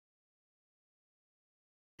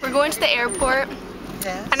we're going to the airport.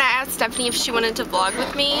 Yes. And I asked Stephanie if she wanted to vlog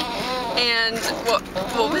with me, and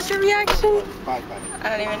what was your reaction? I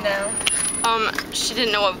don't even know. She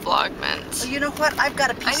didn't know what vlog meant. Well, you know what? I've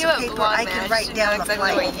got a piece of paper I can write down the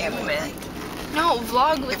flight and everything. No,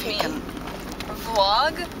 vlog with me.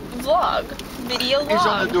 Vlog? Vlog. Video vlog. He's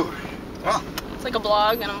on the door. Huh? It's like a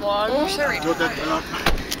blog and a vlog.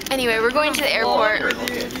 Anyway, we're going to the airport.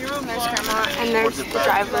 There's Grandma, and there's the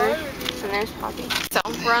driver, and there's Poppy. So,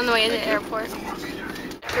 we're on the way to the airport.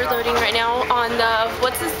 We're loading right now on the,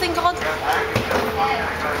 what's this thing called?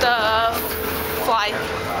 The fly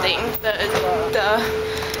thing.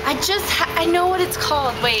 I know what it's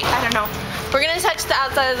called. Wait, I don't know. We're gonna touch the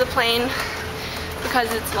outside of the plane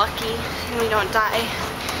because it's lucky and we don't die.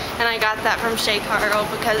 And I got that from Shay Carl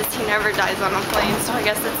because he never dies on a plane, so I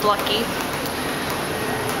guess it's lucky.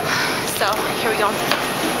 So, here we go.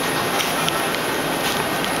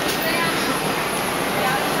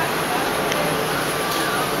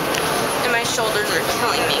 And my shoulders are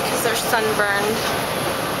killing me because they're sunburned.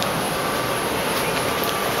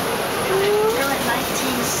 You're at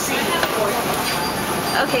 19C.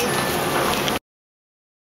 Okay.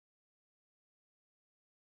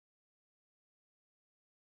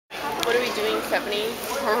 What are we doing, Stephanie?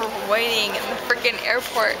 We're waiting in the freaking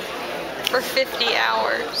airport for 50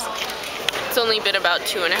 hours. It's only been about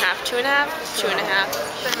two and a half. Been about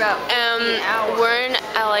 50 hours. We're in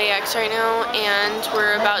LAX right now, and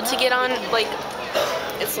we're about to get on, like,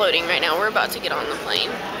 it's loading right now. We're about to get on the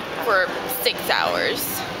plane for 6 hours.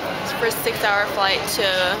 It's for a 6-hour flight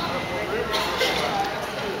to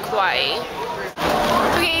Kauai.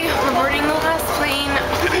 Okay, we're boarding the last plane.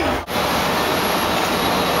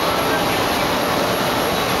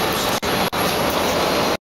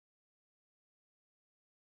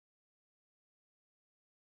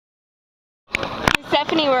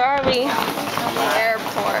 Stephanie, where are we? At the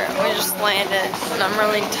airport. We just landed and I'm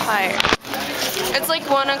really tired. It's like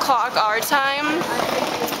 1 o'clock our time.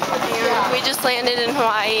 And we just landed in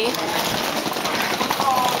Hawaii.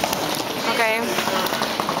 Okay.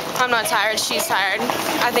 I'm not tired, she's tired.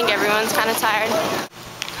 I think everyone's kind of tired.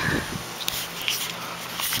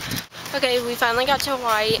 Okay, we finally got to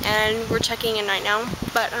Hawaii and we're checking in right now.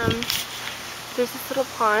 But there's this little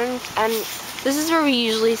pond, and this is where we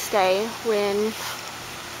usually stay when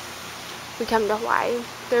we come to Hawaii.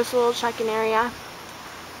 There's a little check-in area,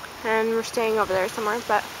 and we're staying over there somewhere,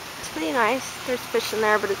 but it's pretty nice. There's fish in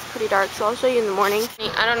there, but it's pretty dark, so I'll show you in the morning.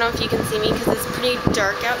 I don't know if you can see me because it's pretty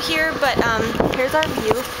dark out here, but here's our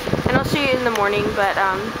view, and I'll show you in the morning, but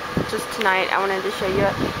just tonight I wanted to show you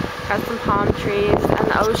it. Got some palm trees, and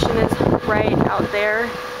the ocean is right out there.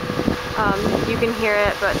 You can hear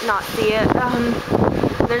it, but not see it.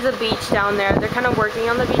 There's a beach down there. They're kind of working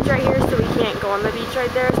on the beach right here, so we can't go on the beach right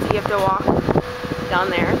there, so you have to walk down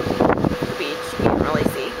there. The beach, you can't really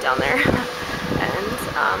see down there. And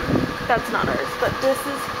that's not ours, but this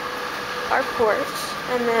is our porch.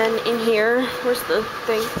 And then in here, where's the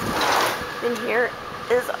thing? In here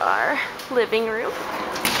is our living room.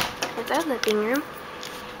 It's our living room.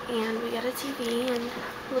 And we got a TV and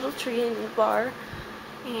a little tree and a bar.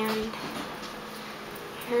 And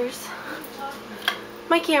here's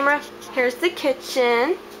my camera. Here's the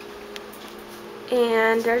kitchen.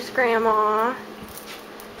 And there's Grandma.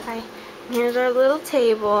 Hi. And here's our little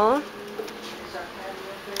table.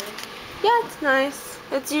 Yeah, it's nice.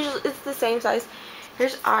 It's the same size.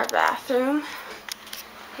 Here's our bathroom.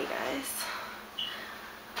 Hey guys.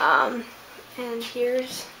 And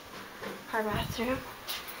here's our bathroom.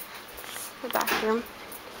 It's the bathroom.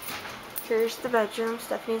 Here's the bedroom.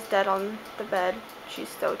 Stephanie's dead on the bed. She's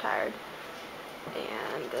so tired.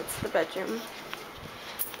 And that's the bedroom.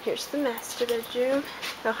 Here's the master bedroom.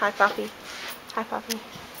 Oh, hi, Poppy. Hi, Poppy.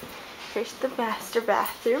 Here's the master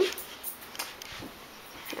bathroom.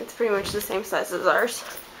 It's pretty much the same size as ours.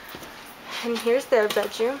 And here's their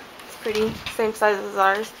bedroom. It's pretty same size as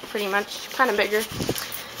ours, pretty much, kind of bigger.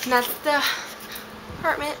 And that's the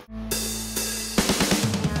apartment.